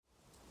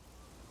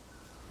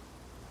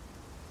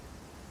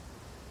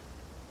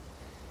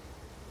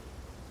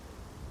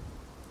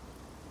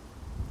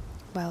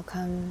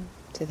Welcome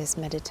to this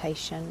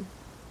meditation,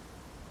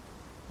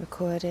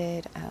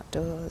 recorded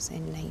outdoors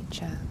in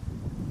nature,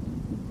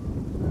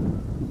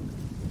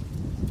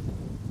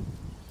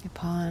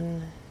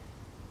 upon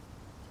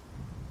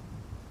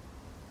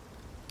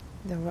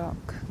the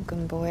rock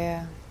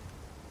Gumboya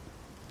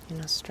in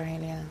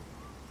Australia.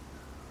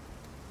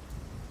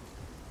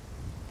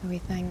 We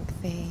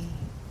thank the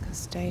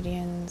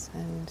custodians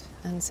and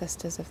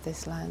ancestors of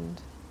this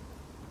land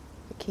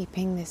for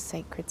keeping this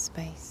sacred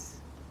space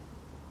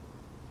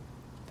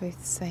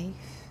both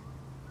safe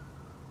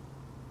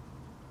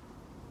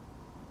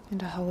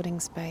and a holding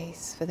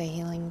space for the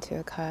healing to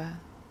occur.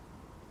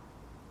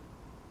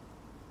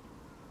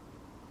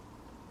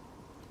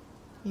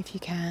 If you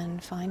can,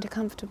 find a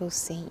comfortable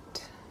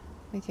seat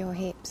with your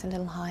hips a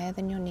little higher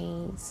than your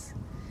knees,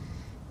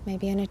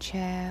 maybe in a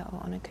chair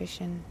or on a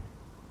cushion.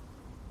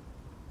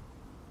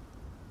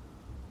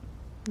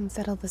 And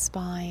settle the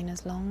spine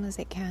as long as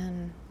it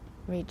can,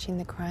 reaching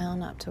the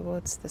crown up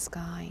towards the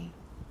sky.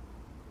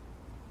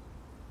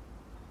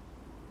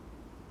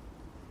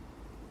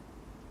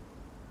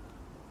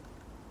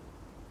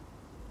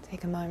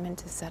 Take a moment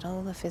to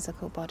settle the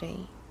physical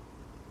body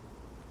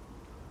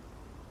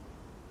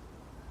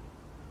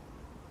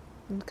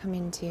and come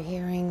into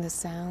hearing the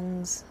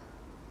sounds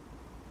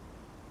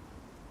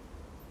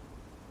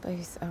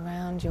both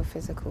around your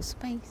physical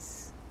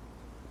space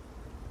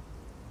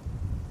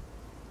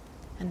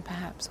and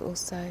perhaps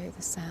also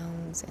the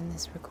sounds in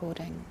this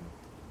recording.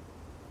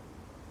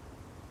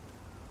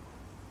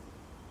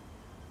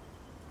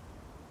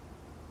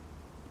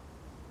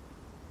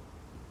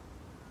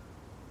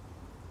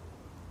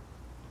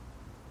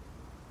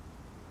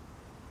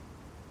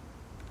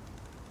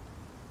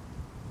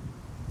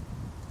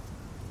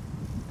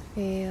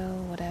 Feel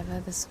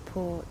whatever the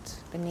support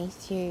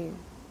beneath you,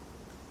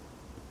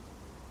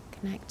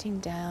 connecting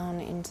down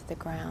into the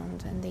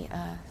ground and the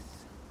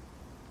earth.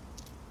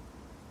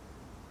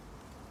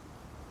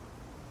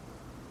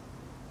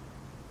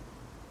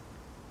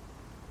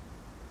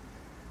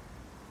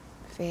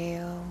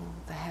 Feel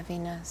the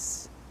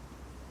heaviness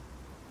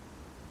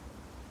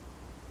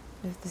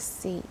of the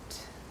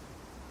seat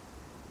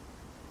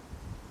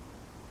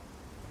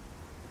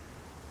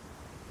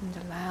and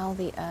allow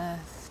the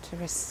earth to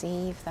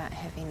receive that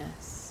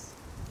heaviness,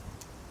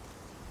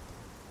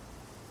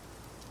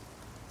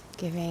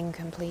 giving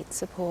complete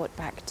support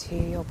back to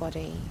your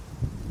body.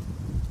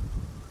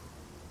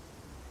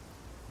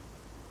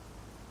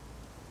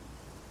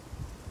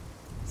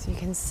 So you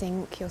can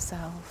sink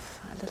yourself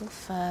a little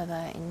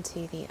further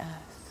into the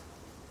earth.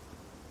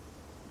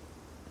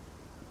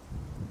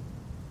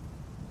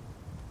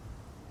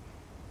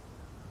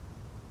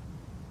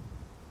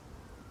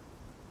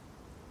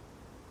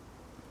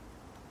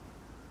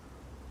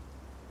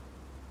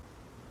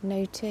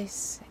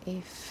 Notice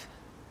if,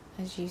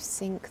 as you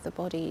sink the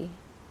body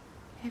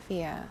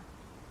heavier,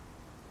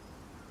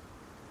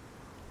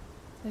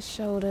 the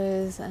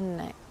shoulders and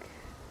neck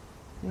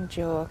and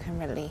jaw can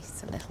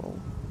release a little.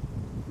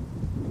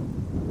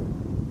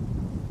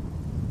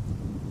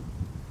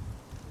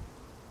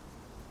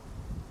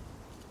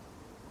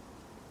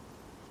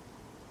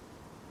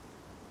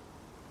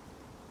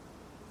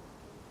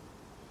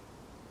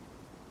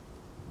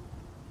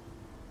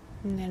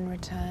 And then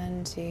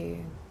return to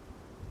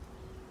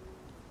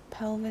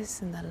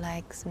pelvis and the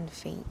legs and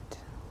feet.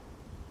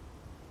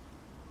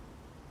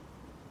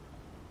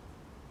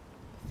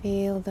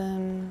 Feel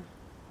them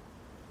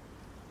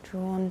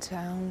drawn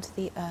down to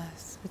the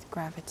earth with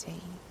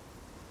gravity.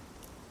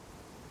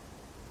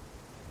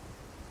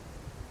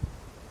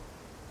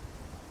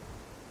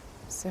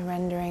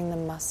 Surrendering the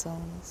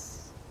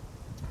muscles.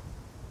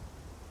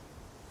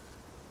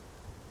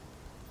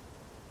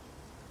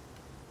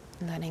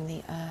 Letting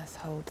the earth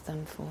hold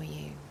them for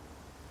you.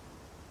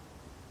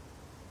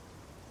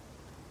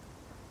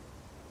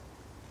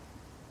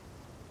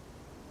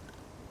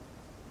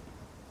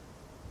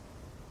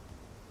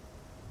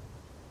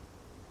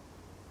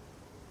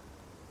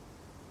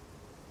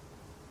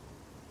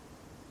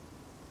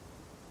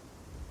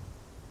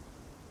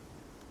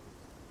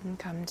 And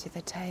come to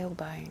the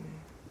tailbone,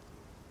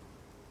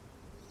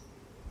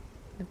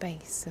 the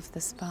base of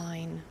the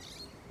spine.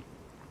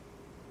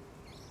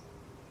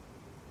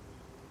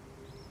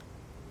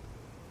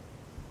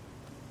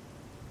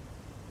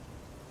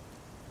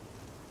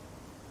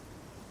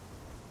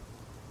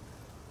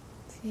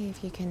 See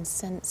if you can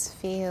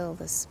feel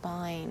the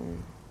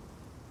spine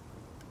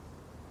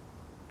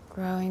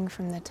growing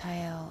from the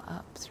tail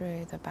up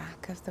through the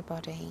back of the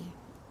body.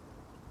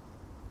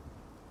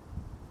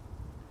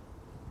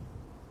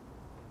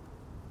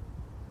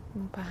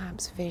 Or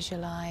perhaps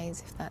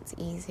visualize, if that's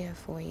easier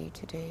for you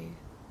to do,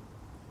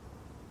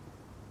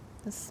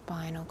 the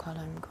spinal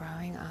column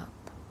growing up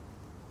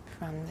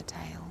from the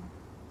tail.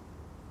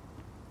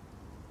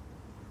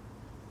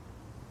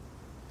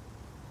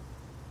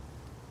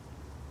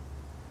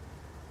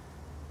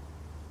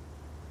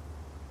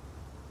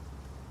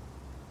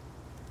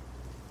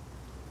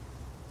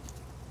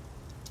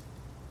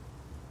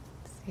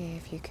 See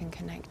if you can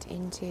connect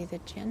into the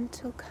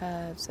gentle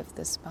curves of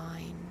the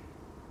spine.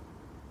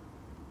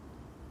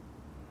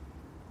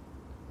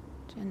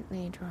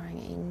 Gently drawing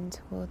in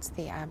towards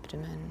the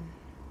abdomen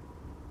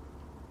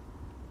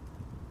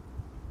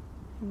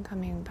and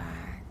coming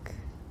back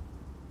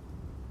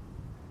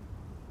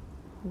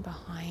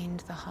behind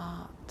the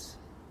heart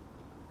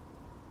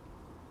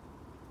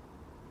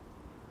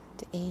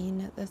and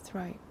in at the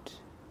throat,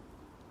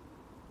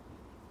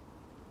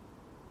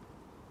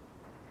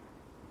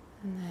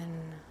 and then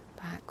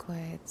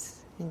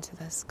backwards into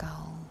the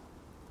skull.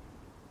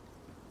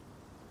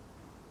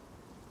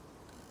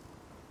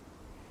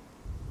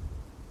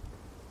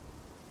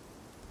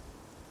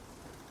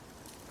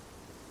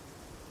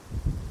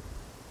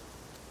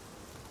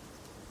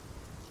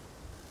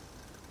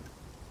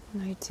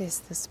 Notice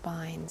the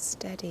spine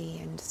steady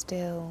and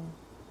still.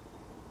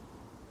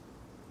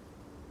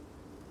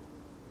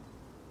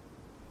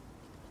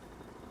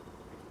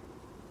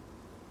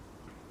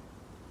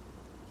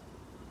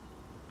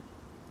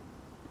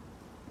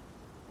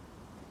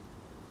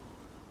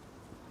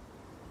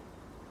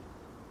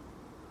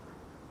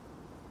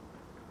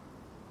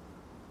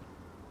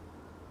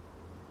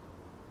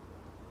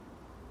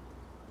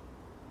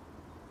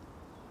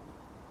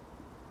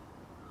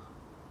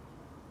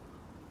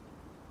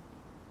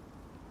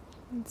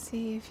 And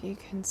see if you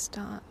can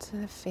start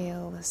to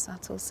feel the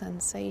subtle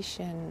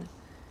sensation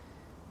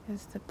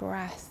of the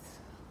breath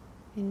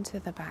into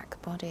the back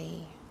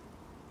body.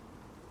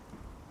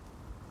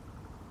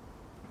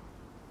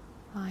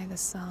 Either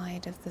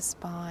side of the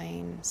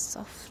spine,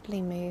 softly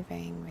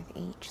moving with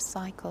each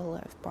cycle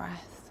of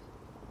breath.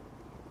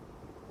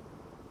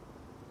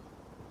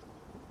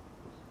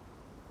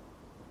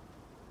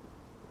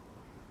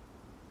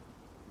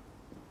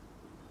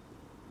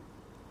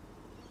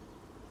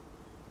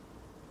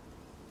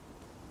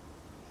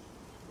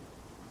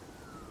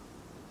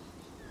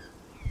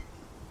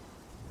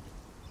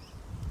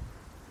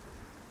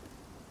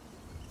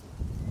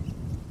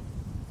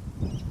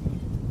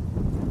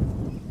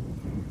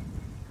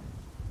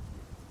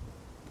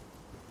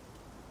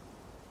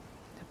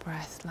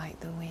 Breath like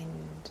the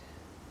wind,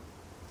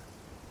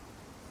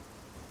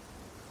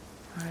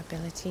 our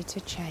ability to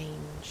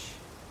change,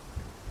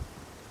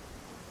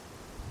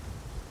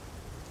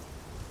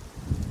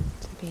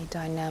 to be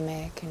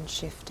dynamic and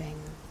shifting.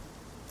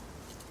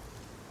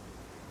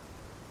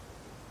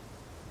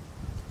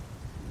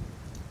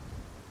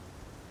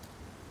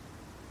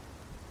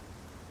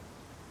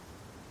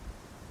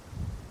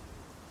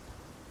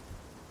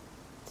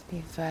 To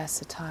be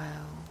versatile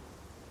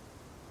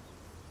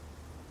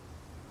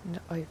and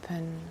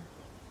open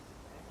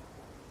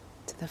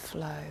to the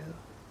flow.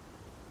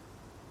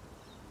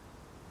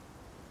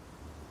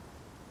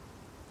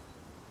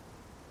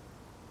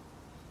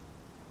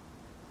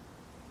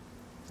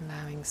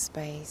 Allowing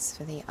space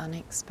for the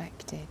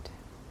unexpected.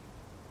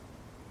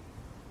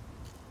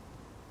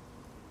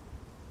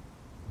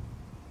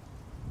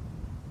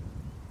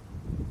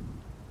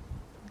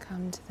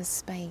 Come to the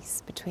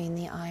space between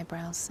the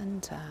eyebrow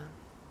center.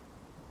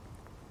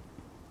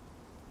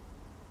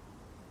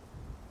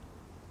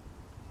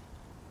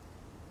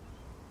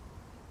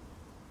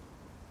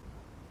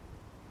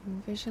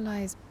 And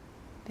visualize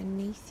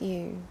beneath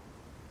you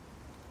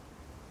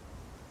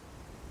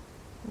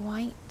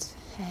white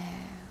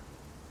hair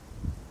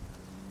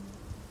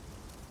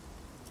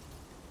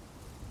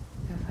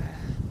of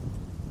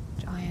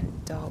a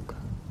giant dog.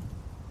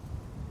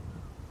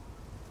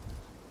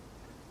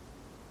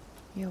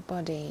 Your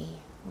body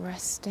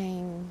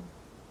resting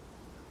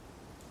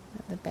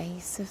at the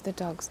base of the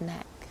dog's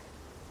neck.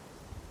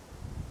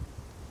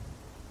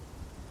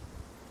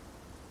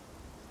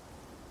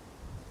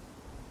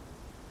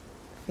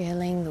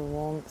 Feeling the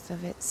warmth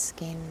of its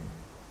skin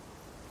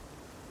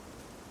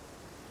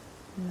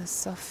and the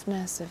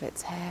softness of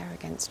its hair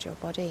against your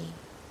body.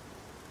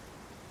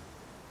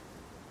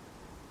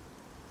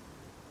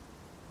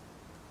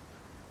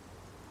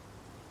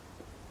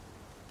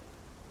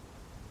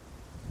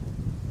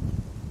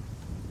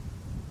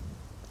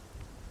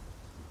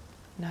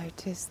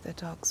 Notice the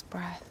dog's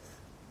breath,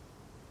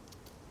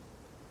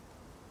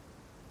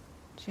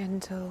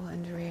 gentle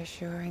and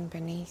reassuring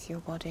beneath your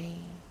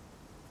body.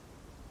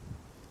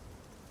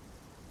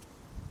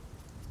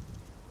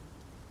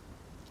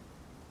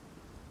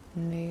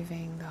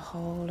 Moving the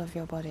whole of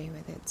your body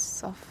with its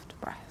soft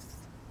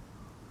breath.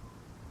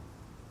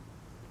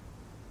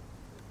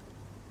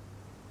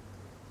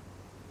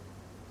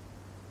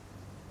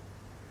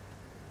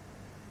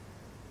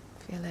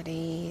 Feel at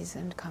ease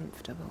and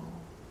comfortable,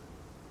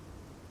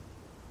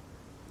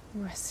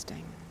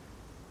 resting.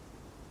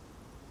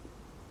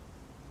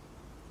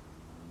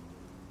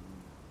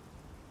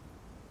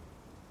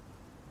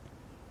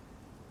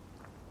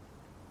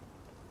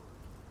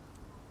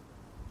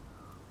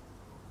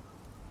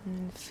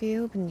 And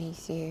feel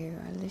beneath you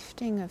a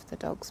lifting of the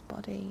dog's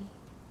body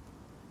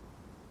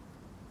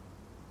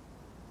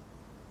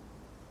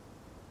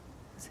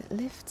as it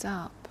lifts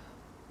up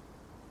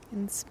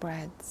and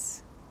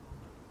spreads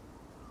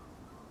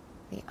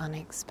the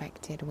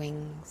unexpected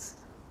wings.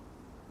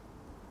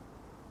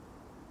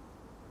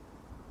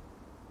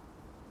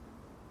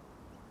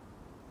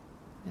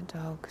 The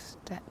dog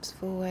steps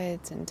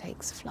forwards and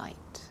takes flight.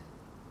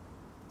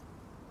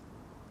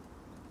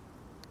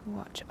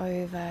 Watch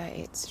over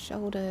its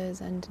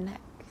shoulders and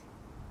neck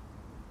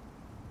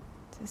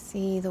to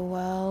see the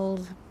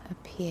world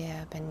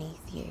appear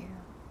beneath you.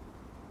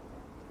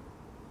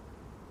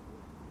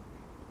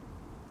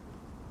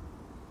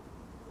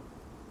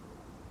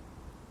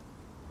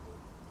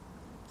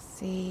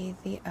 See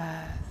the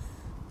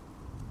earth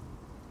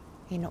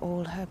in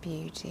all her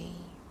beauty.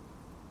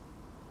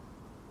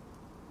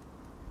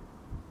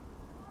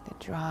 The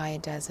dry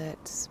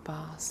desert,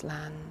 sparse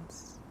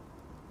lands.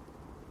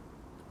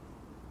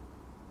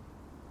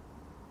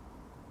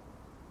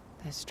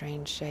 Their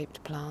strange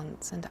shaped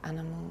plants and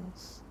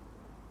animals.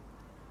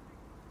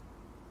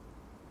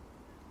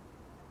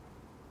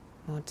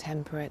 More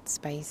temperate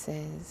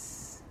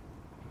spaces.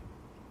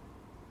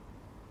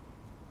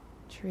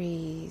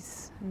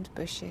 Trees and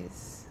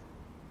bushes.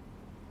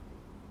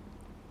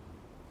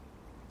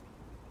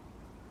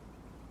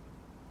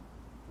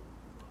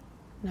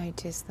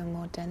 Notice the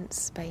more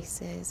dense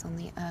spaces on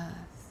the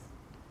earth.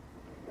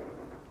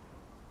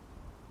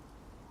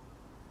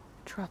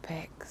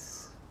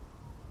 Tropics.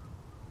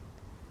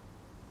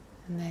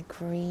 And their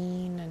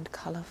green and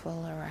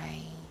colourful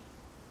array,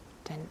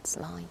 dense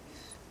life.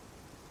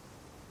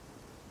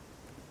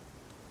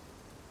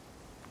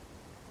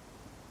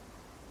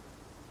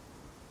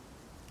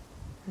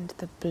 And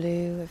the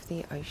blue of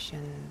the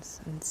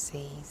oceans and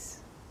seas.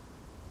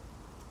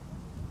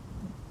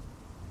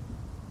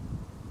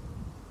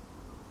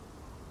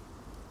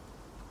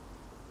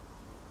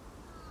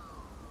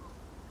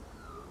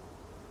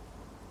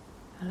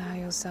 Allow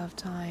yourself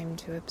time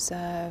to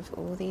observe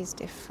all these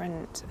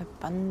different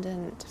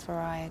abundant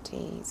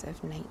varieties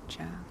of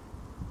nature.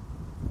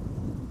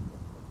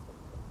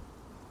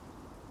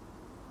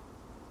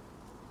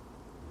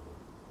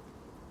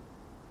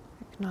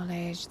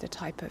 Acknowledge the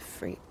type of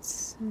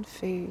fruits and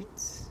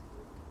foods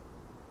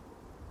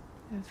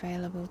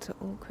available to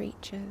all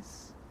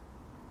creatures.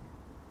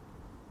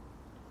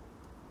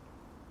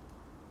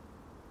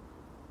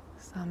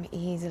 Some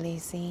easily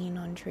seen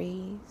on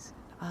trees,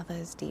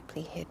 others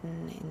deeply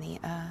hidden in the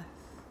earth.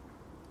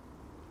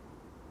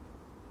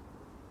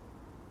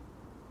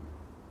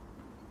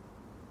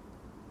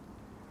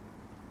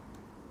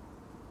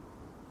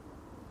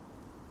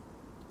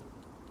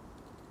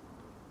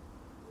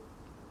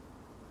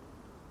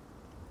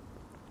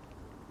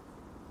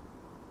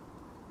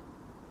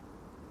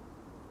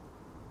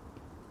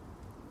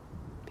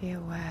 Be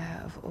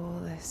aware of all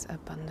this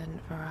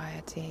abundant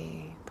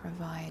variety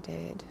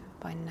provided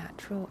by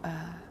natural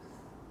earth.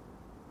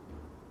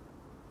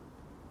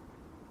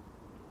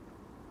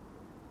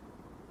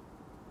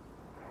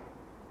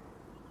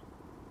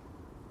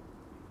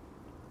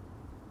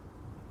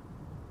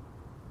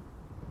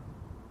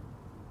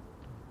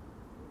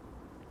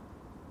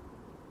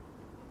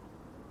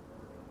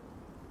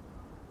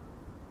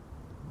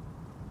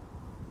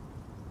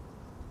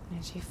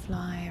 As you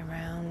fly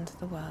around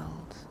the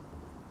world,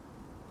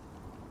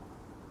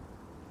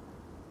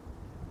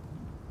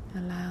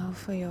 allow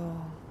for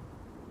your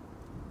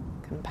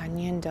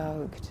companion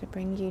dog to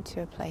bring you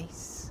to a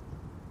place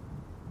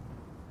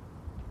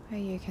where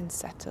you can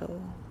settle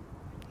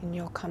in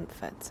your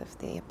comforts of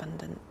the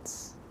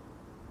abundance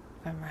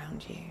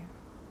around you.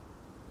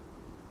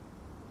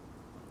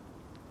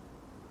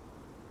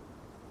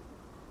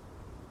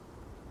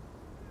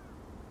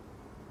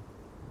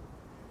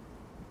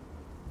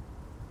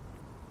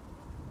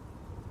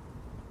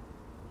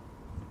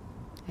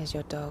 As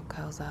your dog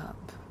curls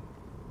up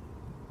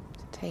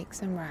to take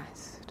some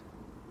rest,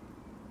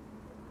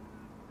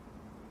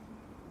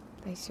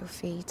 place your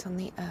feet on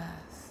the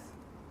earth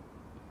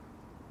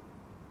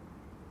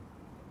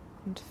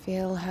and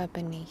feel her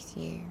beneath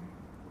you.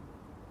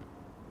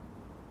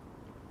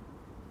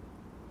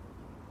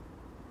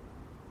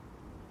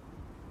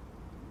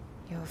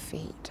 Your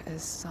feet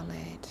as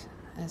solid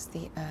as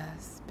the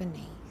earth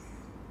beneath.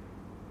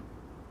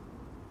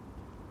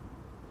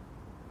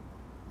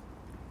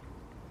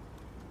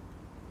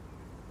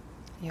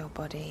 Your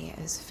body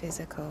as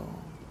physical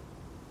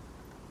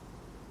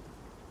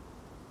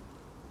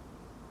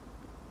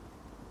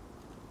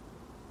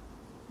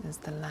as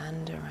the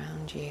land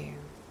around you.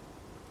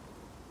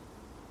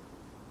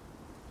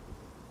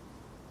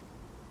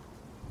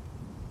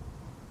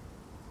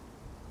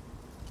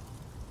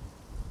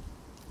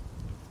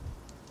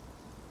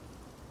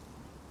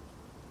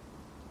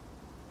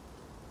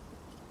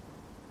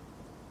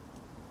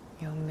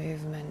 Your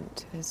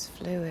movement as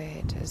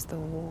fluid as the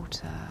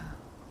water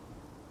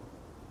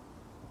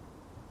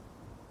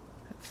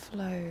that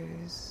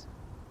flows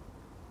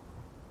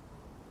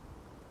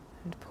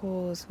and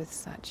pours with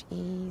such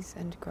ease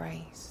and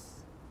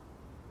grace.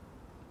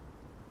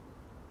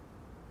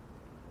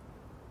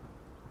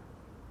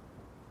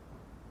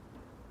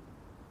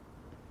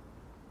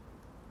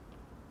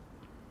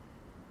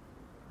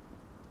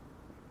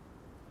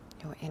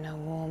 Your inner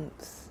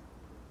warmth,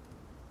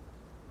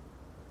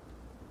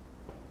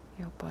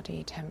 your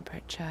body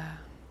temperature,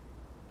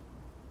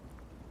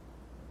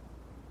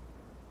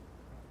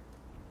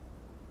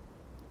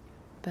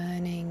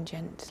 burning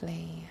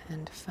gently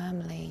and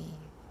firmly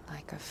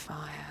like a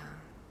fire.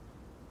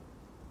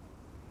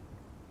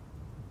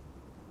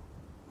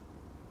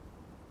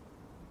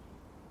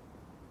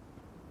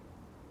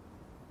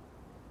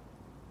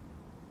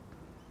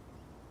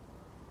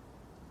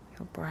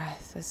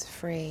 breath as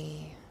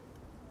free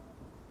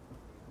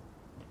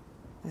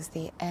as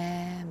the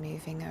air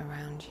moving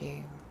around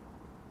you.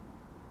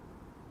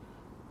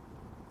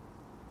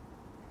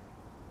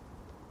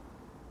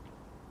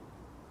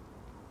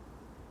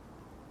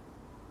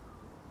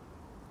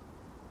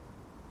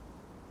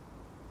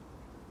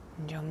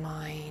 And your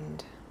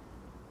mind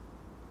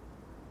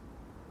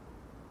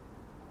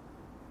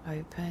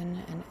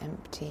open and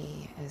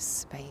empty as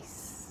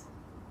space.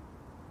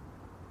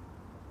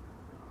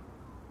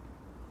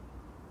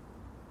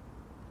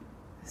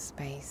 The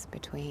space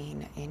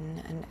between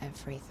in and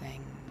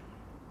everything.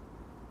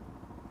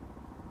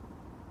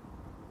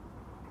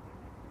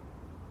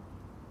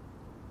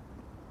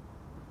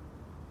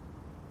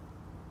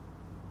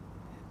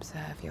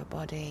 Observe your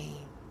body,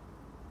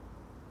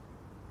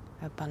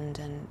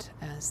 abundant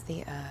as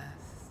the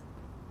earth.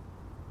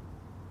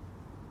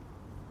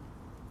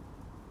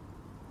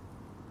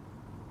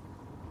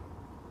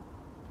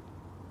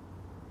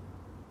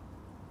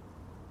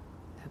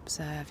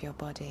 Observe your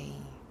body,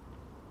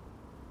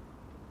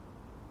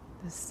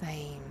 the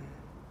same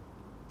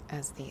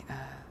as the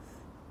earth.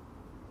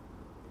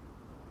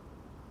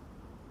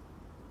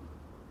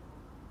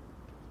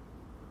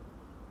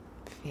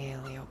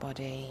 Feel your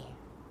body,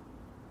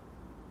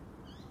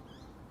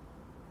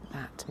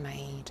 that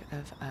made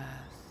of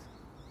earth.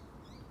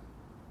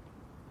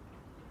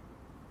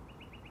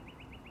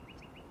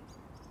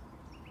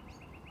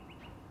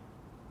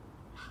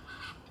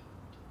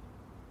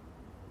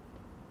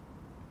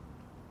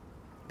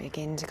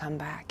 Begin to come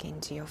back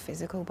into your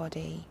physical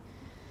body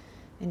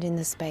and in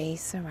the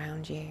space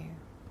around you.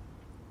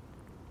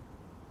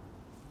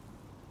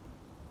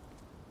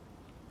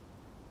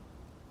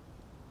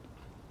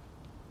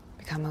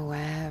 Become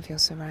aware of your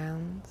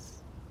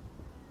surrounds.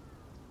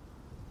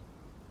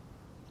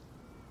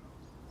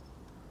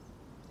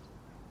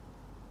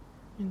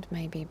 And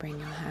maybe bring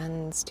your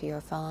hands to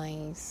your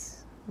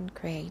thighs and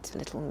create a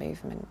little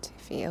movement to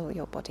feel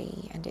your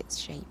body and its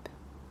shape.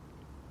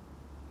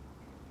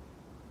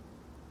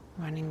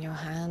 Running your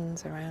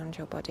hands around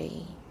your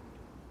body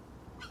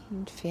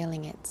and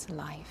feeling its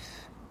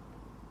life.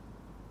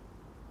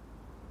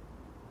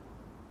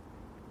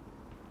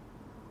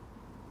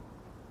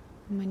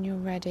 And when you're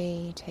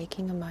ready,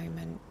 taking a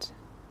moment,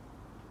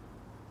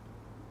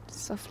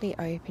 softly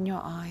open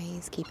your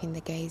eyes, keeping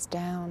the gaze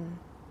down.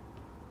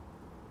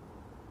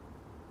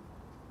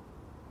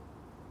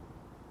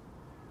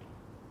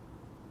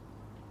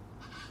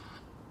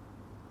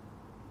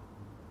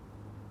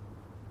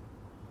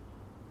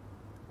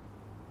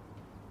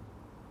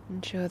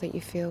 Ensure that you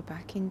feel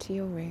back into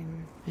your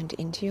room and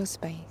into your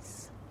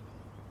space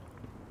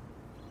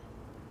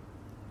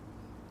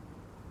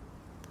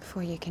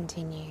before you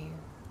continue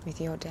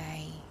with your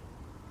day.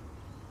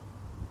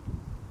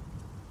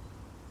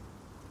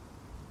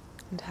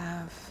 And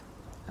have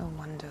a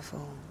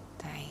wonderful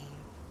day.